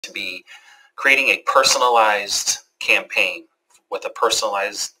to be creating a personalized campaign with a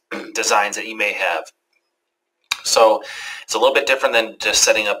personalized designs that you may have. So it's a little bit different than just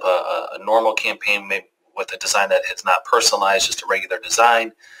setting up a normal campaign maybe with a design that is not personalized, just a regular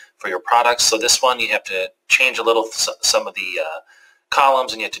design for your products. So this one you have to change a little some of the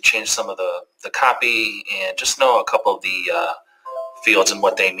columns, and you have to change some of the copy, and just know a couple of the fields and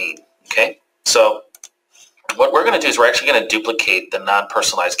what they mean. Okay, so what we're going to do is we're actually going to duplicate the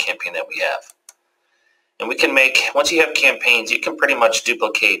non-personalized campaign that we have. And we can make, once you have campaigns, you can pretty much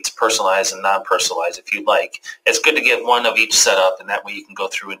duplicate personalized and non-personalized if you like. It's good to get one of each set up, and that way you can go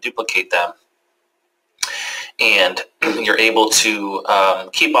through and duplicate them. And you're able to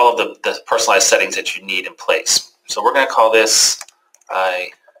keep all of the personalized settings that you need in place. So we're going to call this I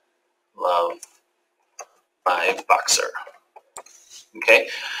Love My Boxer. Okay,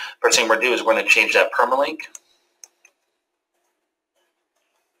 first thing we're going to do is we're going to change that permalink.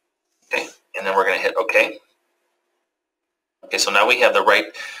 Okay, and then we're going to hit OK. Okay, so now we have the right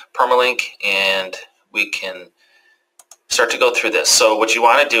permalink, and we can start to go through this. So what you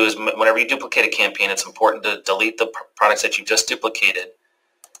want to do is whenever you duplicate a campaign, it's important to delete the products that you just duplicated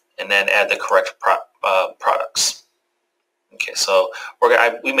and then add the correct products. Okay, so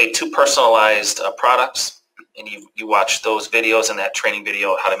we made 2 personalized products, and you watched those videos and that training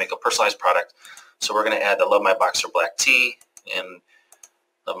video how to make a personalized product. So we're going to add the Love My Boxer Black Tee and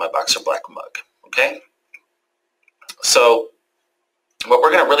Love My Boxer Black Mug. Okay, so what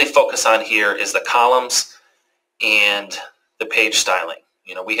we're going to really focus on here is the columns and the page styling.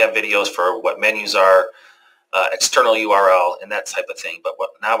 You know, we have videos for what menus are, external URL, and that type of thing. But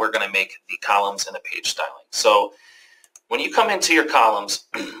now we're going to make the columns and the page styling. So when you come into your columns,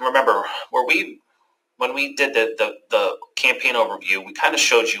 remember when we did the campaign overview, we kind of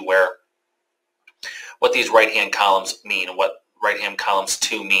showed you what these right-hand columns mean, and what right-hand columns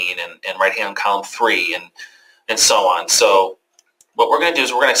 2 mean, and right-hand column 3, and so on. So what we're going to do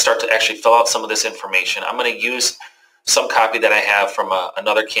is we're going to start to actually fill out some of this information. I'm going to use some copy that I have from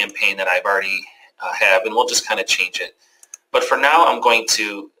another campaign that I've already have, and we'll just kind of change it. But for now, I'm going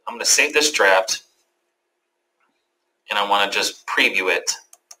to save this draft, and I want to just preview it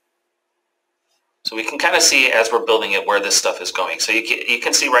so we can kind of see as we're building it where this stuff is going. So you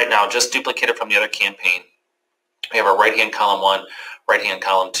can see right now, just duplicated from the other campaign. We have our right-hand column 1, right-hand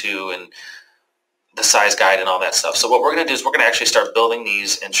column 2, and the size guide and all that stuff. So what we're going to do is we're going to actually start building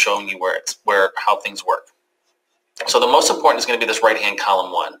these and showing you how things work. So the most important is going to be this right-hand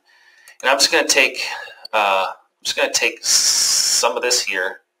column 1, and I'm just going to take some of this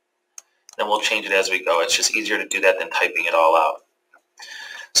here, and we'll change it as we go. It's just easier to do that than typing it all out.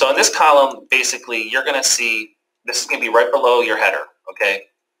 So in this column, basically, you're going to see this is going to be right below your header. Okay,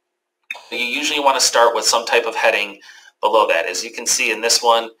 you usually want to start with some type of heading below that. As you can see in this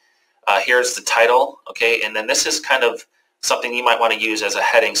one, here's the title, okay, and then this is kind of something you might want to use as a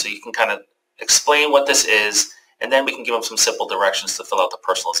heading, so you can kind of explain what this is, and then we can give them some simple directions to fill out the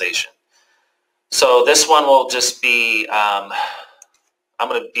personalization. So this one will just be, I'm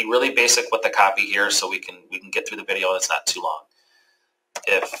going to be really basic with the copy here, so we can get through the video and it's not too long.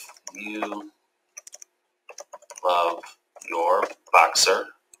 If you love your boxer,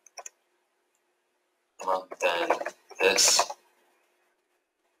 well, then this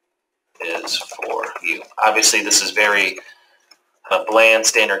is for you. Obviously, this is very bland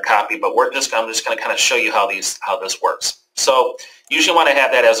standard copy, but I'm just going to kind of show you how this works. So usually want to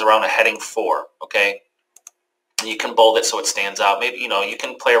have that as around a heading 4. Okay, and you can bold it so it stands out. Maybe you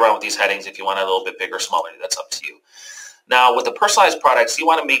can play around with these headings if you want it a little bit bigger, smaller. That's up to you. Now with the personalized products, you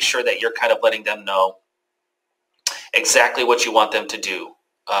want to make sure that you're kind of letting them know exactly what you want them to do.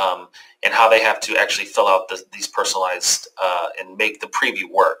 And how they have to actually fill out these personalized and make the preview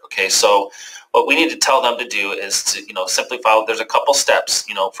work. Okay, so what we need to tell them to do is to simply follow. There's a couple steps.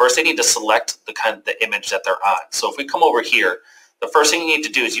 First they need to select the image that they're on. So if we come over here, the first thing you need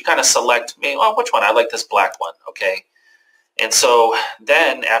to do is you kind of select, well, which one? I like this black one. Okay, and so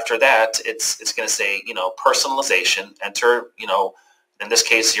then after that, it's going to say personalization. Enter in this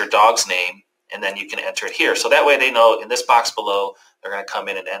case your dog's name, and then you can enter it here. So that way they know in this box below. They're going to come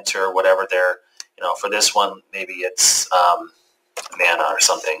in and enter whatever they're, for this one, maybe it's Nana or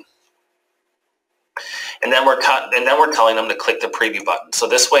something. And then we're telling them to click the preview button. So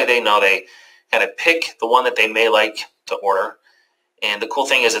this way they know they kind of pick the one that they may like to order. And the cool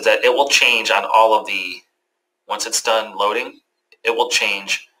thing is that it will change on all of once it's done loading, it will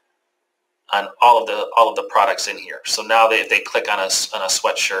change on all of the products in here. So now if they click on a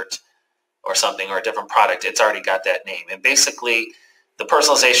sweatshirt or something or a different product, it's already got that name. And basically, the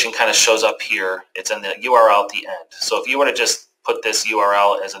personalization kind of shows up here. It's in the URL at the end. So if you were to just put this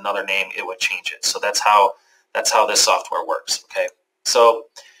URL as another name, it would change it. So that's how this software works. Okay. So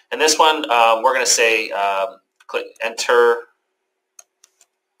in this one, we're going to say click enter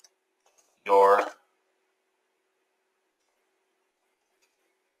your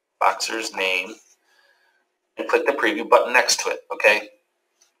boxer's name and click the preview button next to it. Okay.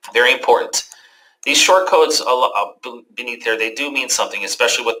 Very important. These short codes beneath there, they do mean something,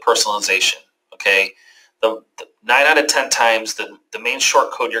 especially with personalization. Okay. The 9 out of 10 times, the main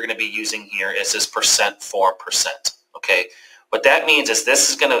short code you're going to be using here is this %form%. Okay. What that means is this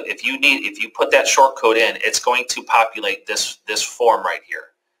is going to, if you put that short code in, it's going to populate this form right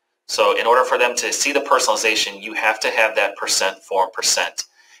here. So in order for them to see the personalization, you have to have that %form%.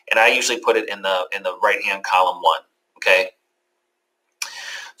 And I usually put it in the right-hand column 1. Okay.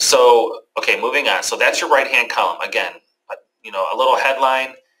 So, okay, moving on. So that's your right-hand column. Again, a little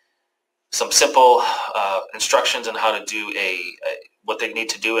headline, some simple instructions on how to do what they need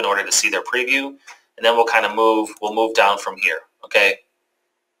to do in order to see their preview, and then we'll move down from here. Okay.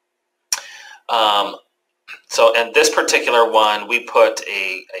 So in this particular one, we put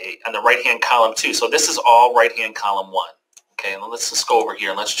on the right-hand column 2. So this is all right-hand column 1. Okay, and let's just go over here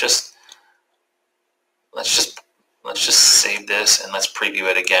and let's just save this and let's preview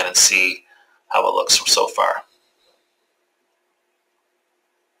it again and see how it looks so far.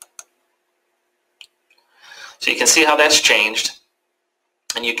 So you can see how that's changed,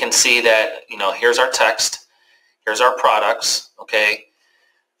 and you can see that here's our text, here's our products. Okay,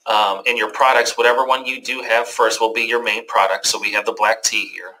 in your products, whatever one you do have first will be your main product. So we have the black tea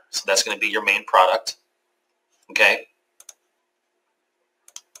here, so that's going to be your main product. Okay.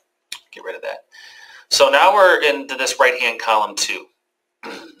 Get rid of that. So now we're into this right-hand column 2.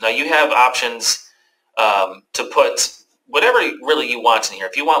 Now you have options to put whatever really you want in here.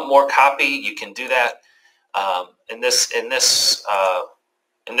 If you want more copy, you can do that. In this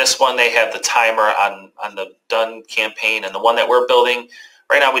one, they have the timer on the done campaign, and the one that we're building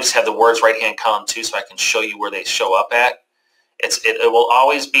right now, we just have the words right-hand column 2, so I can show you where they show up at. It will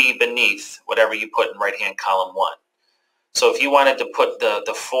always be beneath whatever you put in right-hand column 1. So if you wanted to put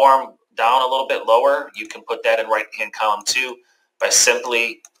the form down a little bit lower, you can put that in right-hand column 2 by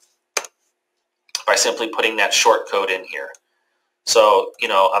simply putting that short code in here. So,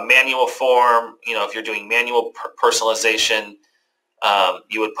 a manual form, if you're doing manual personalization,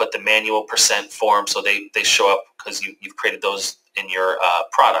 you would put the manual %form so they show up because you've created those in your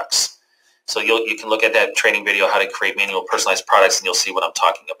products. So you can look at that training video, how to create manual personalized products, and you'll see what I'm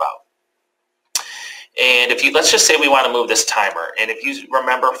talking about. And let's just say we want to move this timer, and if you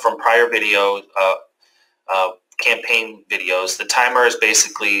remember from prior video, campaign videos, the timer is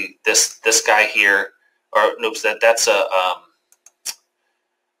basically this guy here, or oops, that's a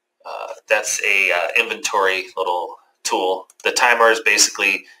inventory little tool. The timer is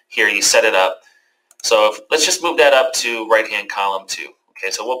basically here. You set it up. So let's just move that up to right-hand column 2.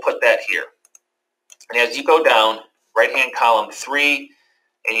 Okay, so we'll put that here. And as you go down, right-hand column 3,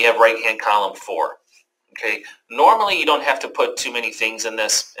 and you have right-hand column 4. Okay, normally you don't have to put too many things in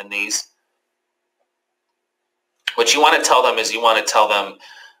these. What you want to tell them is I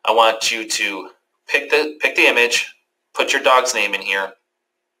want you to pick the image, put your dog's name in here,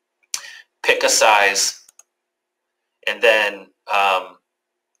 pick a size, and then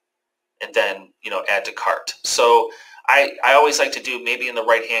add to cart. So I always like to do, maybe in the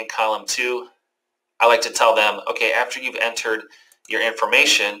right-hand column 2, I like to tell them, okay, after you've entered your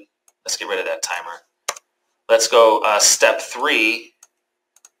information, let's get rid of that timer. Let's go step 3.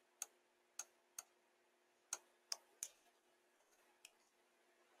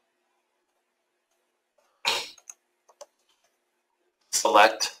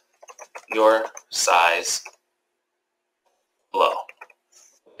 Select your size below.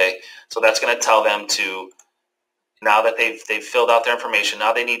 Okay, so that's going to tell them to, now that they've filled out their information,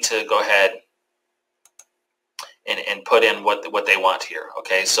 now they need to go ahead and put in what they want here.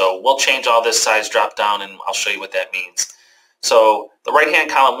 Okay, so we'll change all this size drop down, and I'll show you what that means. So the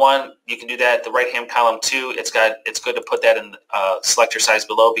right-hand column 1, you can do that. The right-hand column 2, it's good to put that in select your size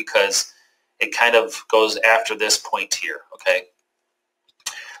below, because it kind of goes after this point here. Okay.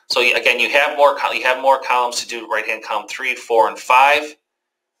 So again, you have more columns to do. Right-hand column 3, 4, and 5.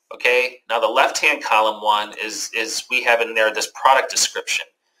 Okay. Now the left-hand column 1 is we have in there this product description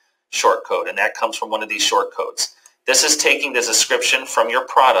short code, and that comes from one of these short codes. This is taking the description from your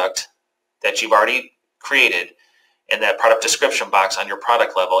product that you've already created in that product description box on your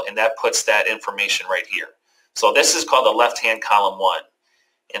product level, and that puts that information right here. So this is called the left-hand column 1.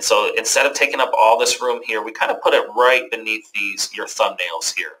 And so instead of taking up all this room here, we kind of put it right beneath your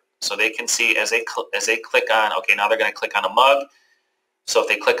thumbnails here. So they can see as they click on, okay, now they're going to click on a mug, So if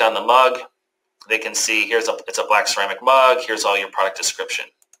they click on the mug, they can see it's a black ceramic mug. Here's all your product description.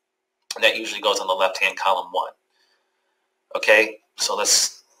 And that usually goes on the left-hand column 1. Okay, so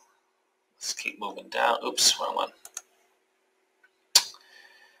let's keep moving down. Oops, wrong one.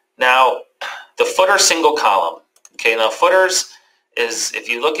 Now, the footer single column. Okay, now footers is, if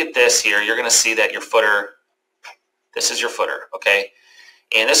you look at this here, you're going to see that your footer, this is your footer, okay?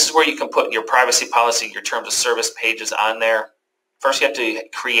 And this is where you can put your privacy policy, your terms of service pages on there. First, you have to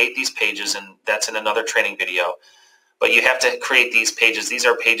create these pages, and that's in another training video. But you have to create these pages. These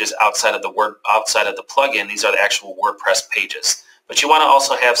are pages outside of the plugin. These are the actual WordPress pages. But you want to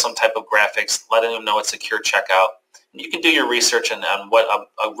also have some type of graphics, letting them know it's secure checkout. And you can do your research on what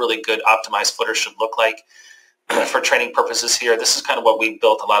a really good optimized footer should look like for training purposes here. This is kind of what we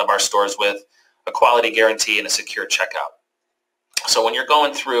built a lot of our stores with, a quality guarantee and a secure checkout. So when you're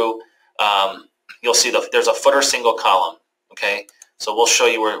going through, you'll see there's a footer single column. Okay, so we'll show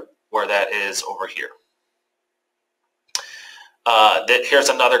you where that is over here. Here's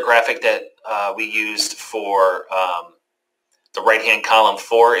another graphic that we used for the right-hand column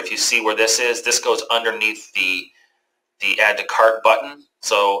 4. If you see where this goes underneath the add to cart button.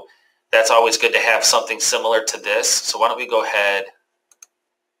 So that's always good to have something similar to this. So why don't we go ahead,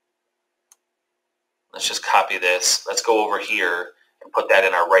 let's just copy this. Let's go over here and put that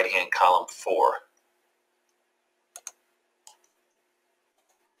in our right-hand column 4.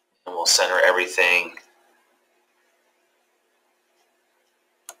 And we'll center everything.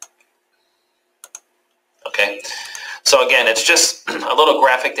 Okay, so again, it's just a little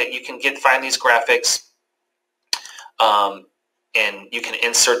graphic that you can find these graphics, and you can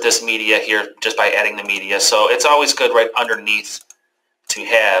insert this media here just by adding the media. So it's always good right underneath to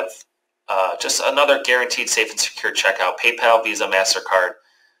have just another guaranteed safe and secure checkout, PayPal, Visa, MasterCard,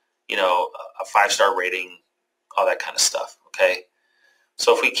 you know, a 5-star rating, all that kind of stuff. Okay,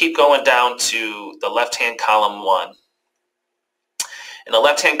 so if we keep going down to the left-hand column 1. In the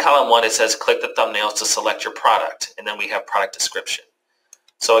left-hand column 1, it says click the thumbnails to select your product, and then we have product description.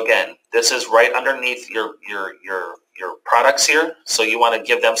 So again, this is right underneath your products here. So you want to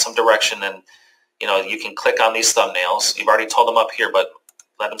give them some direction, and you know, you can click on these thumbnails. You've already told them up here, but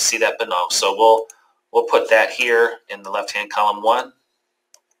let them see that below. So we'll put that here in the left-hand column 1, and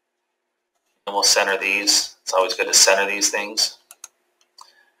we'll center these. It's always good to center these things.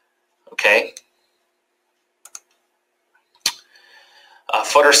 Okay.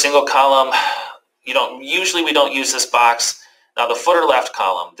 Footer single column, we don't use this box. Now the footer left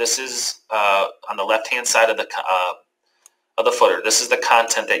column, this is on the left-hand side of the footer. This is the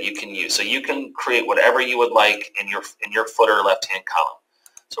content that you can use. So you can create whatever you would like in your footer left-hand column.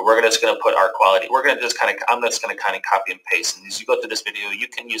 So we're just going to put our quality. I'm just going to kind of copy and paste. And as you go through this video, you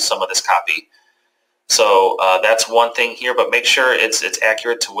can use some of this copy. So that's one thing here, but make sure it's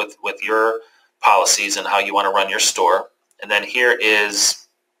accurate with your policies and how you want to run your store. And then here is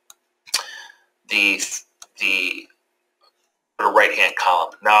the right-hand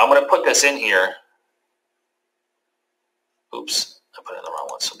column. Now I'm going to put this in here. Oops, I put it in the wrong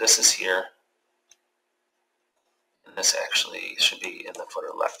one. So this is here. And this actually should be in the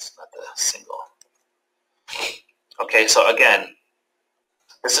footer left, not the single. Okay, so again,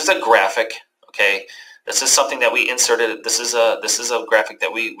 this is a graphic. Okay, this is something that we inserted. This is a graphic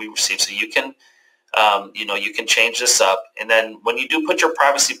that we received. So you can you can change this up, and then when you do put your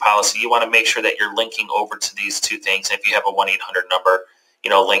privacy policy, you want to make sure that you're linking over to these two things. And if you have a 1-800 number,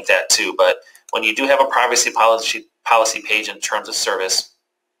 link that too. But when you do have a privacy policy page in terms of service,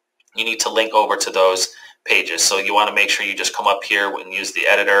 you need to link over to those pages. So you want to make sure you just come up here and use the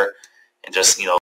editor and just